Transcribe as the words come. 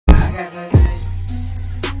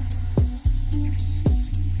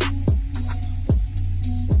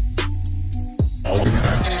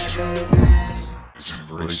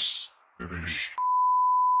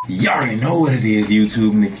Y'all already know what it is,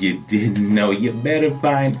 YouTube, and if you didn't know, you better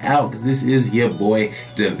find out, because this is your boy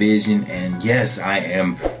Davizion, and yes, I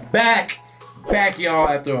am back, y'all,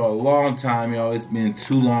 after a long time, y'all. It's been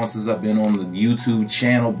too long since I've been on the YouTube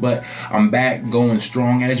channel, but I'm back, going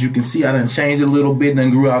strong. As you can see, I done changed a little bit,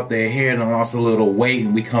 and grew out the hair, and lost a little weight,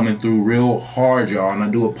 and we coming through real hard, y'all, and I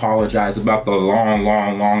do apologize about the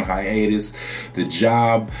long hiatus. The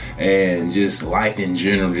job and just life in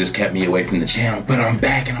general just kept me away from the channel, but I'm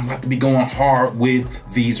back, and I'm about to be going hard with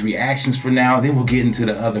these reactions for now. Then we'll get into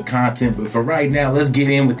the other content, but for right now, let's get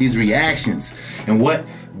in with these reactions. And what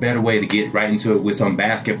better way to get right into it with some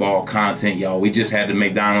basketball content, y'all. We just had the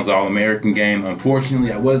McDonald's All-American game.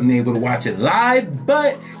 Unfortunately, I wasn't able to watch it live,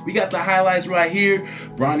 but we got the highlights right here.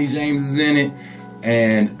 Bronny James is in it,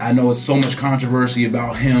 and I know it's so much controversy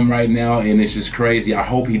about him right now, and it's just crazy. I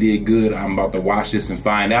hope he did good. I'm about to watch this and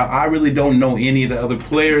find out. I really don't know any of the other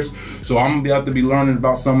players, so I'm about to be learning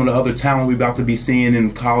about some of the other talent we're about to be seeing in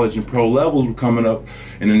college and pro levels coming up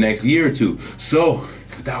in the next year or two. So,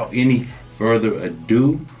 without any further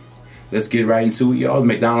ado, let's get right into it, y'all. The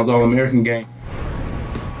McDonald's All-American game.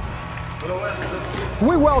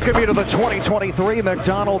 We welcome you to the 2023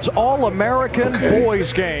 McDonald's All-American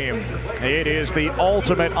Boys Game. It is the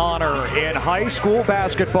ultimate honor in high school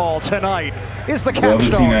basketball. Tonight is the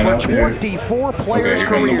capstone for 24 players'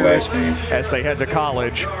 careers as they head to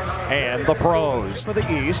college and the pros. For the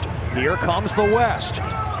East, here comes the West.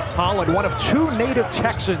 Holland, one of two native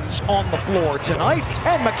Texans on the floor tonight,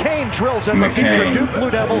 and McCain drills in the future Duke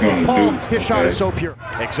Blue Devils. Paul, his shot is so pure.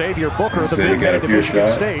 Xavier Booker, the big man of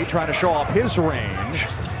Michigan State, trying to show off his range.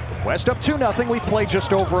 West up 2-0. We've played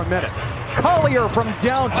just over a minute. Collier from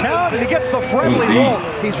downtown, and he gets the friendly roll.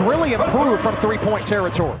 He's really improved from three-point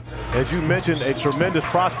territory. As you mentioned, a tremendous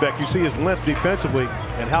prospect. You see his length defensively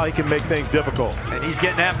and how he can make things difficult. And he's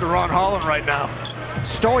getting after Ron Holland right now.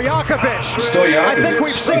 Stojakovic. I think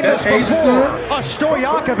we've seen this before. A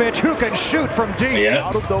Stojakovic who can shoot from deep. Yeah.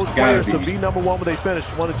 Out of those players to be number one when they finish,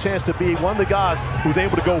 want a chance to be one of the guys who's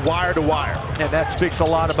able to go wire to wire. And that speaks a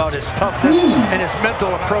lot about his toughness and his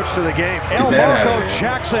mental approach to the game. Marco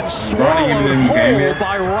Jackson swallowed whole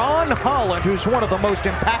by Ron Holland, who's one of the most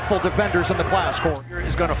impactful defenders in the class.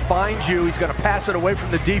 He's going to find you. He's going to pass it away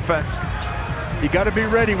from the defense. You got to be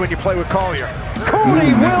ready when you play with Collier.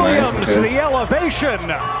 Cody Williams, the elevation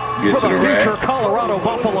for the future Colorado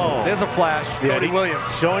Buffalo. There's a flash. Cody Williams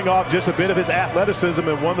showing off just a bit of his athleticism,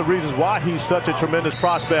 and one of the reasons why he's such a tremendous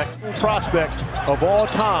prospect of all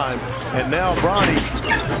time. And now Bronny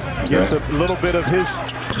gets a little bit of his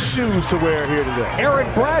shoes to wear here today.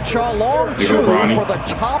 Aaron Bradshaw, long two for the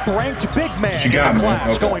top-ranked big man in the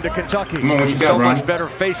class, going to Kentucky. Come on, what you got, so Bronny? Much better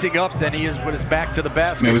facing up than he is with his back to the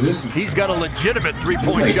basket. Man, he's got a legitimate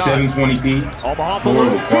three-point like shot. 720p. Omaha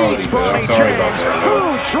horrible quality, but I'm sorry about that.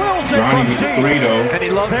 Bronny with the three, though. And he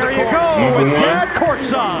loves there you go. 1 for 1.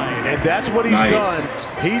 Courtside. And that's what he's done.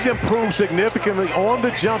 He's improved significantly on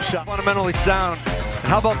the jump shot. Fundamentally sound.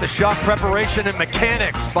 How about the shot preparation and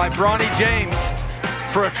mechanics by Bronny James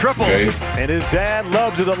for a triple? And his dad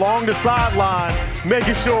loves it along the sideline,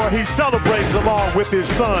 making sure he celebrates along with his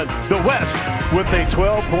son, the West, with a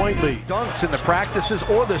 12-point lead. Dunks in the practices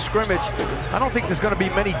or the scrimmage. I don't think there's going to be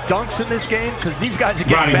many dunks in this game because these guys are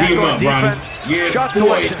getting back on defense. Shot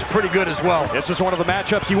selection's pretty good as well. This is one of the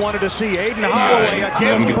matchups you wanted to see. Aiden Holloway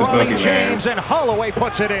against Bronny James, and Holloway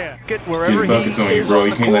puts it in. Get buckets on you, bro.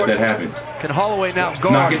 You can't let that happen. Can Holloway now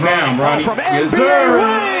guard? Knock it down, Bronny. From yes, NBA sir.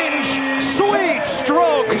 range. Sweet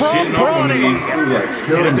stroke They're from shitting off on Bronny. these two, like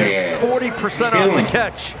killing their ass. 40% off the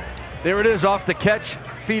catch. There it is, off the catch.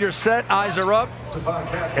 Feet are set, eyes are up.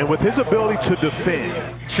 And with his ability to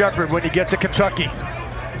defend, Shepard, when you get to Kentucky,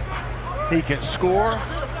 he can score,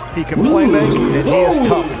 he can play make, and he is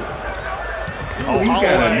tough. He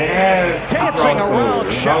got a nasty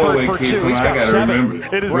crossover. Holloway kid, somebody I gotta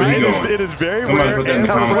remember. Where he going? It is very Somebody put that in the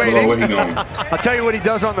comments below. Where he going? I'll tell you what he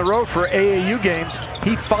does on the road for AAU games.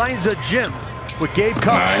 He finds a gym with Gabe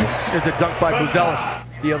Cup. Nice. There's a dunk by Buzelis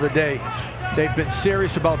the other day. They've been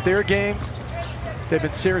serious about their game. They've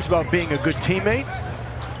been serious about being a good teammate.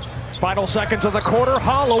 Final seconds of the quarter.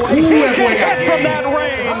 Holloway that boy got from that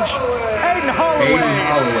range. Aiden Holloway,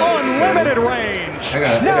 unlimited range. I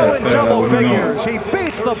gotta now in double figure figures, he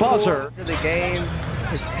beats the buzzer. The game,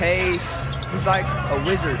 his pace, he's like a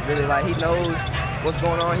wizard, really. Like, he knows what's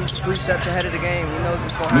going on. He's 3 steps ahead of the game. He knows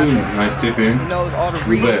what's going on. Nice tip in. He knows all the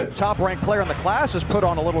Who's reads. that? Top-ranked player in the class has put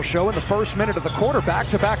on a little show in the first minute of the quarter.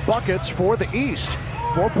 Back-to-back buckets for the East.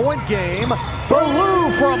 4-point game.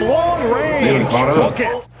 Ballou from long range. They done caught up.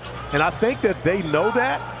 And I think that they know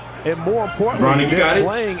that. And more importantly, Ronnie, you got they're it.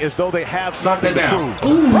 playing as though they have Knock that down.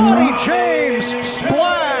 Ooh. Bronny James,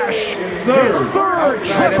 splash. Third. Outside,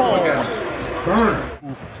 triple. everyone got it.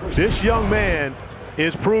 Burn. This young man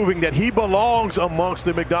is proving that he belongs amongst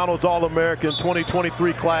the McDonald's All-American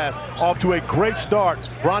 2023 class. Off to a great start.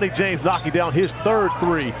 Bronny James knocking down his third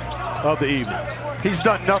three of the evening. He's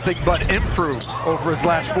done nothing but improve over his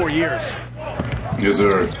last 4 years. Yes,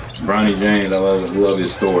 sir. Bronny James, I love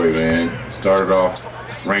his story, man. Started off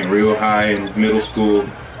ranked real high in middle school,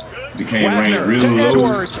 became ranked real low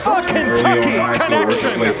early on in high school, worked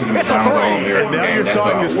his way to the McDonald's All-American game. That's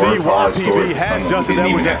a work hard story for someone who didn't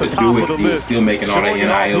even have to do it because he was still making all that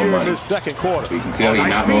NIL money. But you can tell he's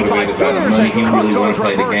not motivated by the money. He really want to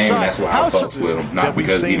play the game, and that's why I fucks with him. Not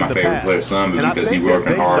because he's my favorite player's son, but because he's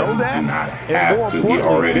working hard and do not have to. He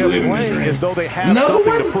already living the dream. Another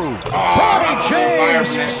one? Oh, I'm on fire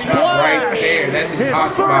from that spot right there. That's his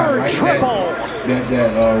hot spot right there.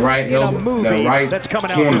 That right elbow, that right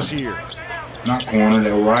corner. Not corner,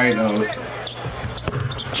 that right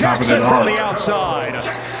top of that arc. From the outside.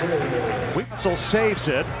 Whistle saves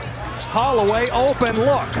it. Holloway open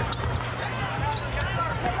look.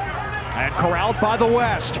 And corralled by the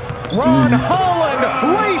West. Ron Holland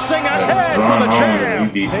racing ahead for the jam.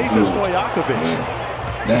 He decent too.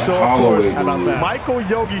 That Holloway dude. Michael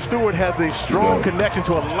Yogi Stewart has a strong connection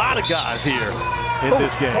to a lot of guys here in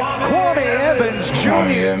this game. Kwame Evans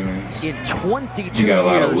Jr. In 22 he got a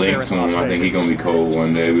lot of length to him. I think he's going to be cold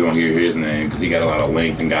one day. We won't hear his name because he got a lot of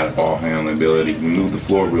length and got ball handling ability. He can move the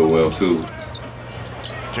floor real well, too.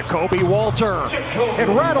 Jacoby Walter. It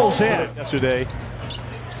rattles in. Yesterday.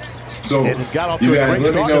 So, you guys,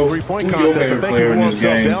 let me know who's your favorite player in this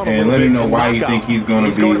game, and let me know why you think he's going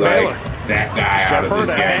to be, like, that guy out of this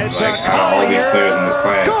game. Like, out of all these players in this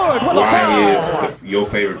class, why is your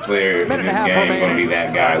favorite player in this game going to be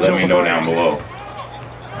that guy? Let me know down below.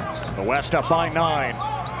 The West up by 9.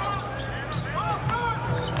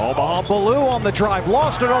 Omaha Ballou on the drive,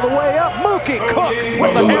 lost it all the way up. Mookie Cook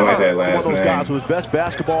with the hammer. Like that last One of those guys name. whose best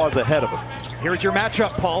basketball is ahead of him. Here's your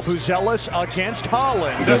matchup, Paul Buzelis against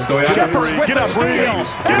Holland. Is that Stoyakovich? Get up, Reed.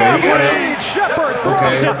 Okay, he got ups. Shepard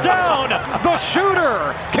throws it down. The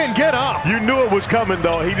shooter can get up. You knew it was coming,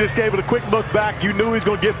 though. He just gave it a quick look back. You knew he was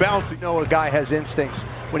going to get bouncy. You know, a guy has instincts.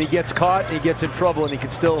 When he gets caught, he gets in trouble, and he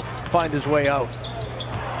can still find his way out.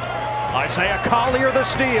 Isaiah Collier the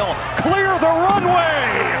steal. Clear the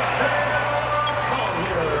runway.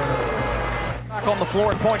 Back on the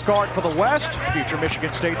floor at point guard for the West, future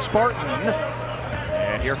Michigan State Spartan.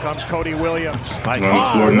 And here comes Cody Williams. On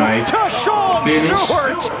the floor, nice. Finish.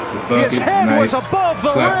 The bucket, nice. Slap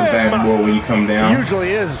the backboard when you come down.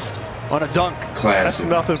 Usually is on a dunk. Classic.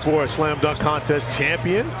 That's nothing for a slam dunk contest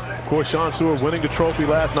champion. Of course, Sean Stewart winning the trophy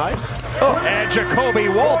last night. Oh, and Jacoby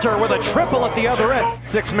Walter with a triple at the other end.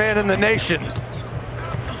 Sixth man in the nation.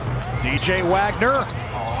 DJ Wagner.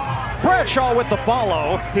 Bradshaw with the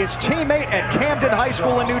follow. His teammate at Camden High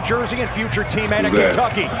School in New Jersey and future teammate at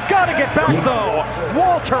Kentucky. Gotta get back though.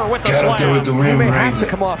 Walter with the Got up there with the rim, he may have to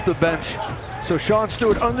come off the bench. So Sean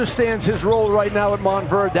Stewart understands his role right now at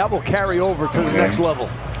Montverde. That will carry over to the next level.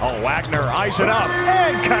 Oh, Wagner eyes it up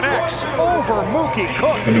and connects over Mookie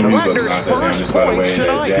Cook. I knew he was going to knock that down just by the way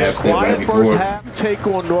that jab step right before. Take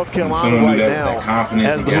on North Carolina Someone do that now with that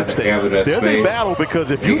confidence and gather that space. There's a battle because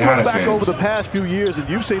if you look back over the past few years and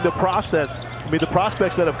you've seen the process, I mean, the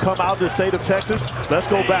prospects that have come out of the state of Texas, let's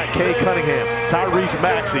go back. Kay Cunningham, Tyrese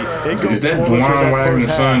Maxey. Is that Dwan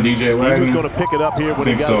Wagner's son, DJ Wagner? He was going to pick it up here when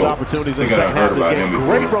he got his opportunities. I think I heard about him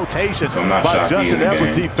before. Great rotation so I'm not by shocked Justin he in the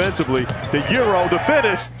Edwards game. defensively. The Euro, the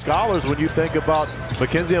finish. Scholars, when you think about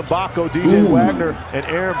Mackenzie Mbako, DJ Wagner, and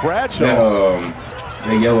Aaron Bradshaw.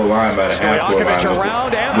 That yellow line by the half court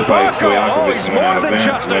line looked like Stoyakovich went out of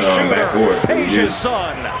backcourt. Page's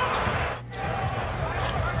son.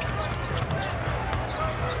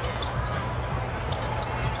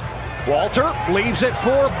 Walter leaves it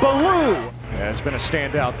for Ballou. Has been a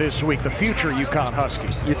standout this week, the future UConn Husky.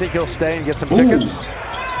 You think he'll stay and get some tickets?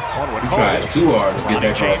 He tried too hard to get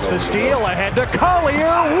that crossover. The steal ahead to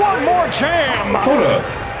Collier. One more jam. Hold up.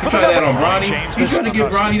 He tried that on Bronny. He tried to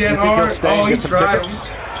get Bronny that hard. Oh, he tried him.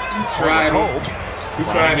 He tried him. He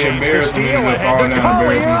tried to embarrass him and ended up falling down and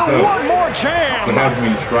embarrassing himself. One more jam. So what happens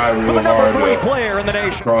when you try real hard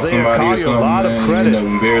to cross somebody or something and you end up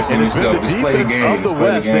embarrassing yourself? Just play the game. Just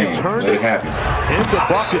play the game. Let it happen. In the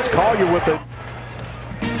buckets, Collier with it.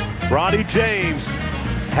 Bronny James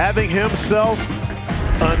having himself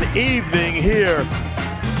an evening here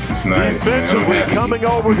It's nice, man. I'm happy. Coming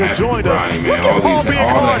over to join us. Ronnie, man. All the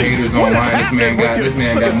haters online. This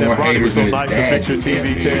man got more haters than his dad do,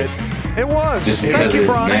 man. It was. Just because of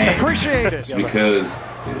his name. Appreciate it. Just because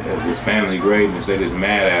of his family greatness, they just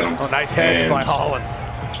mad at him. Oh, nice head by Holland.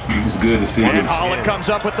 It's good to see him. Holland comes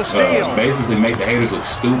up with the steal. Basically make the haters look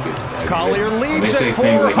stupid. Like, Collier when leads they say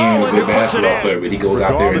things like he ain't a good basketball player, but he goes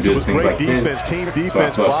out there and does things like this. So I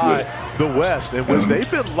fucks with the West, and when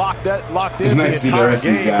they've been locked in. It's nice to see the rest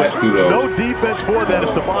of these guys too, though. No defense for that.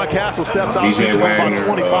 If Devon Castle steps out, DJ Wagner,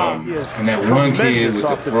 and that one kid with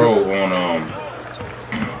the throw on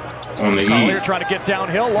the Collier East. trying to get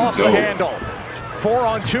downhill, lost the handle.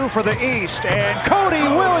 4-on-2 for the East, and Cody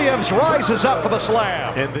Williams rises up for the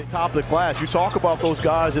slam. And the top of the class, you talk about those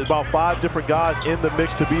guys, about 5 different guys in the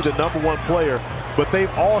mix to be the #1 player, but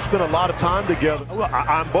they've all spent a lot of time together.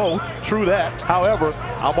 I'm both, true that. However,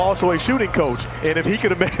 I'm also a shooting coach, and if he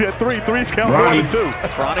could have made that threes count Bronny too.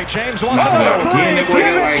 Bronny James wants to again.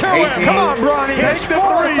 Like 18. Come on, Bronny. Take the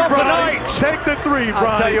three, Bronny. Take the three, Bronny.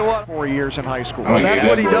 I'll tell you what, 4 years in high school. That's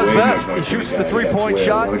what he does best. He shoots the three-point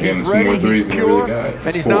shot. He's ready, he's pure,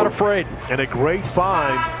 and he's not afraid. And a great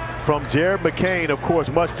find from Jared McCain, of course,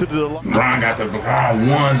 much to the... Brian got the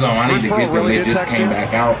ones on. I need to get them. They just came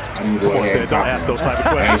back out. I need to go ahead and talk to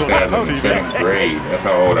them. I used to have them in 7th grade. That's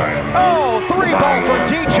how old I am. Oh, 3 ball for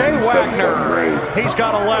DJ Wagner. He's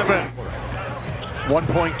got 11.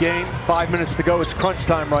 1-point game, 5 minutes to go. It's crunch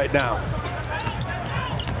time right now.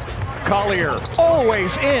 Collier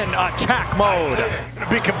always in attack mode.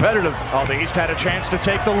 Be competitive. Oh, the East had a chance to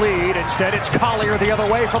take the lead. Instead, it's Collier the other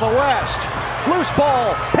way for the West. Loose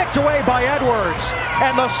ball picked away by Edwards.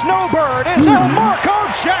 And the snowbird is Marco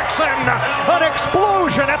Jackson. An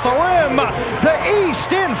explosion at the rim. The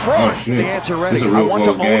East in front. Oh, shit. The answer ready. This is a real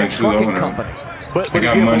close game, too. But I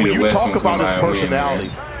got money the West talk gonna come about out his and win, personality.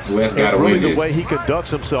 man. The West got to really win this. The way he conducts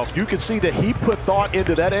himself, you can see that he put thought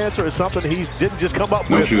into that answer. Is something he didn't just come up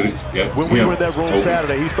with. Shoot it. Yep. When we were in that room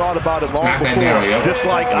Saturday, he thought about it long before. Down, just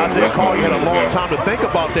like Isaiah Collier had a long time to think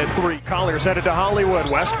about that three. Collier's headed to Hollywood.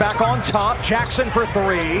 West back on top. Jackson for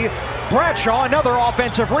 3. Bradshaw, another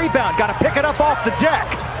offensive rebound. Got to pick it up off the deck.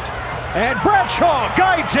 And Bradshaw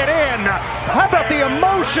guides it in. How about the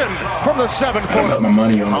emotion from the 7-footer? I put my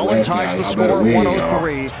money on the West now. Y'all better win, y'all.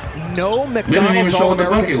 No McDonald's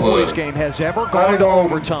All-American game has ever gone to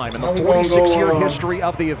overtime in the 46-year history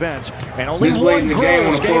of the event. And only this late in the game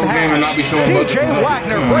on a close game and not be showing buckets. DJ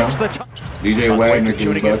Wagner breaks the top. DJ Wagner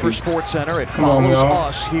giving buckets. For Sports Center, it follows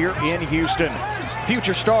us here in Houston.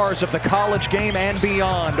 Future stars of the college game and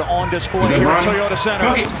beyond on display here at Toyota Center,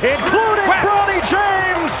 including Bronny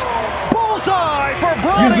James. Bullseye for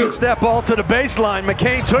Bronny. Step ball to the baseline.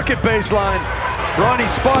 McCain took it baseline. Bronny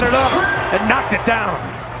spotted up and knocked it down.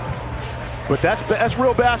 But that's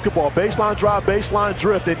real basketball. Baseline drive, baseline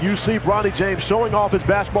drift, and you see Bronny James showing off his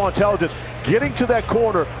basketball intelligence, getting to that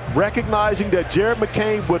corner, recognizing that Jared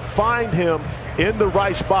McCain would find him in the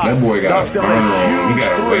right spot. That boy got a burner on him. He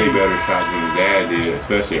got a way better shot than his dad did,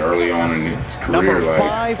 especially early on in his career. Number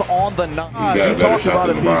 5 on the night. He's got a better shot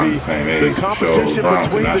than LeBron at the same age. For sure, LeBron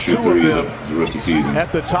could not shoot threes of his rookie season.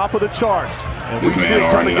 At the top of the charts. This man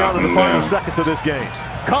already knocking him down. Seconds of this game.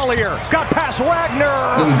 Collier got past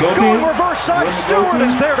Wagner. This is go team. Reverse side. Stewart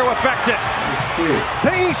is there to affect it. Oh, shit.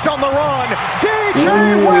 The East on the run.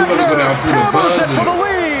 DJ Wagner. He's about to go down to the buzzer. For the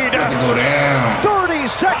lead. He's about to go down. 30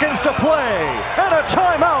 seconds to play. And a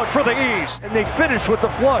timeout for the East. And they finish with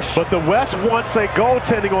the flush. But the West wants a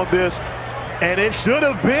goaltending on this. And it should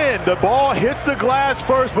have been. The ball hits the glass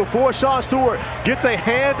first before Sean Stewart gets a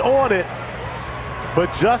hand on it.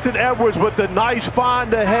 But Justin Edwards with the nice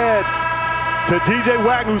find ahead to DJ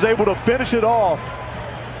Wagner, who's able to finish it off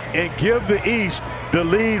and give the East the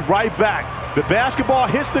lead right back. The basketball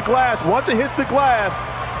hits the glass. Once it hits the glass,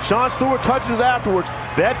 Sean Stewart touches afterwards.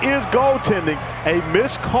 That is goaltending. A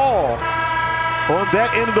missed call on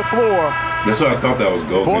that end of the floor. That's what I thought that was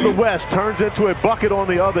goaltending. For the West, turns into a bucket on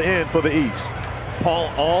the other end for the East.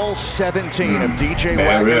 Paul, all 17 of DJ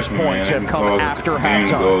Wagner's points have come after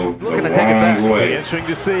halftime. Looking to take it back. Interesting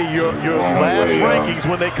to see your last rankings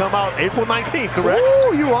when they come out April 19th, correct?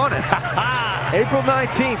 Ooh, you on it. April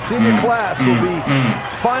 19th, senior class will be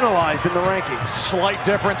finalized in the rankings. Slight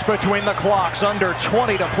difference between the clocks. Under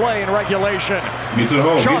 20 to play in regulation. Get to the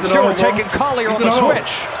hole. Get to the hole, taking Collier on the switch.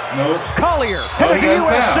 Nope. Collier, Oh, he hitting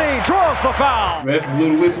got his USC, foul. draws the foul. Ref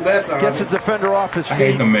blew the whistle that time. Gets a defender off his feet. I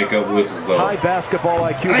hate the makeup whistles though. High basketball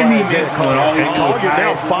IQ. I mean, this one, all he do is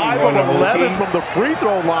Now 5 of 11 from the free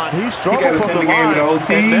throw line. He struggled from the line.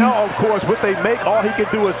 And now, of course, what they make, all he can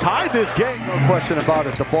do is tie this game. No question about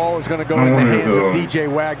it. The ball is going to go in the hands of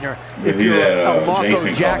DJ Wagner. If you're Marco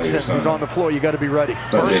Jackson who's on the floor, you got to be ready.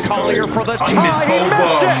 First Collier for the tie. He missed both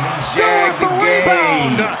of them. He jagged the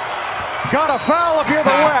game. Got a foul up here the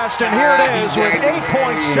West, and here it is with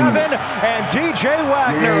 8.7, and DJ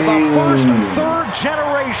Wagner, the first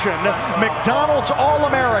third-generation McDonald's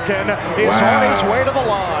All-American, is on his way to the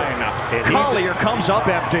line. Collier comes up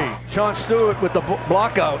empty. Sean Stewart with the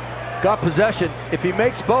block out, got possession. If he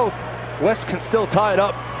makes both, West can still tie it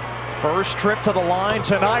up. First trip to the line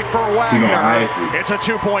tonight for Wagner. It's a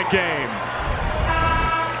 2-point game.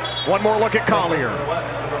 One more look at Collier.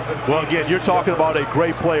 Well, again, you're talking about a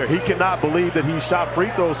great player. He cannot believe that he shot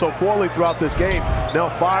free throws so poorly throughout this game.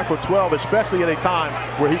 Now 5 for 12, especially at a time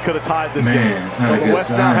where he could have tied this game. Man, it's not a good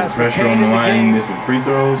sign. Pressure on the line, missing free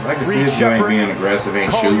throws. I can see if you ain't being aggressive,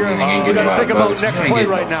 ain't shooting, and ain't getting a lot of buckets. You ain't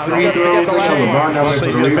getting no free throws. Look how LeBron down there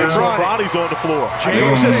for the rebound. Bronny's on the floor.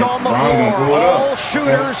 James is on the floor. All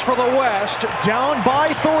shooters for the West, down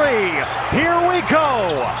by 3. Here we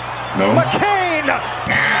go. No. McCain,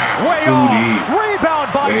 way too off. deep. Rebound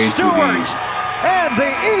by Way too Stewart. deep. And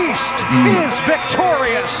the East is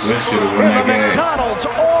victorious West should have won in that the game. McDonald's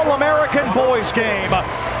All-American Boys game.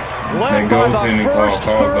 That goes in and caused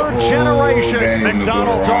the whole game to go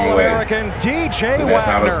the wrong way. DJ That's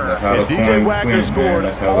how the DJ coin Wagner wins, man. scored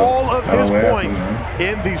That's how all of his points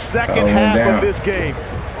in the second half of this game.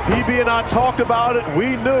 TB and I talked about it.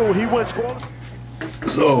 We knew he went scoring.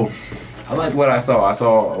 So, I like what I saw. I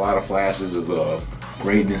saw a lot of flashes of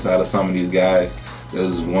greatness out of some of these guys. There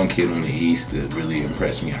was one kid on the East that really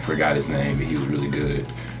impressed me. I forgot his name, but he was really good.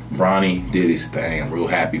 Bronny did his thing. I'm real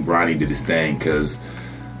happy Bronny did his thing because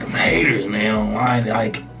them haters, man, online,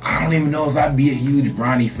 like, I don't even know if I'd be a huge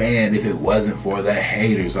Bronny fan if it wasn't for the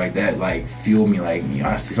haters like that. Like, fuel me. Like, you know,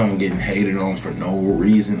 I see someone getting hated on for no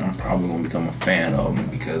reason, I'm probably going to become a fan of them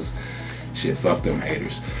because, shit, fuck them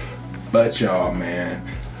haters. But y'all, man,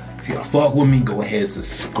 if y'all fuck with me, go ahead,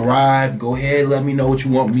 subscribe. Go ahead, let me know what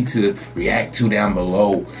you want me to react to down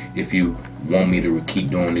below. If you want me to keep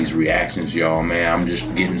doing these reactions, y'all, man, I'm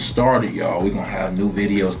just getting started, y'all. We're gonna have new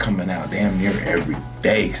videos coming out damn near every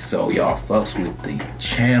day. So y'all fucks with the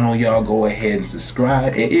channel, y'all go ahead and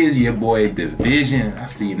subscribe. It is your boy Davizion. I'll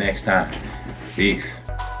see you next time. Peace.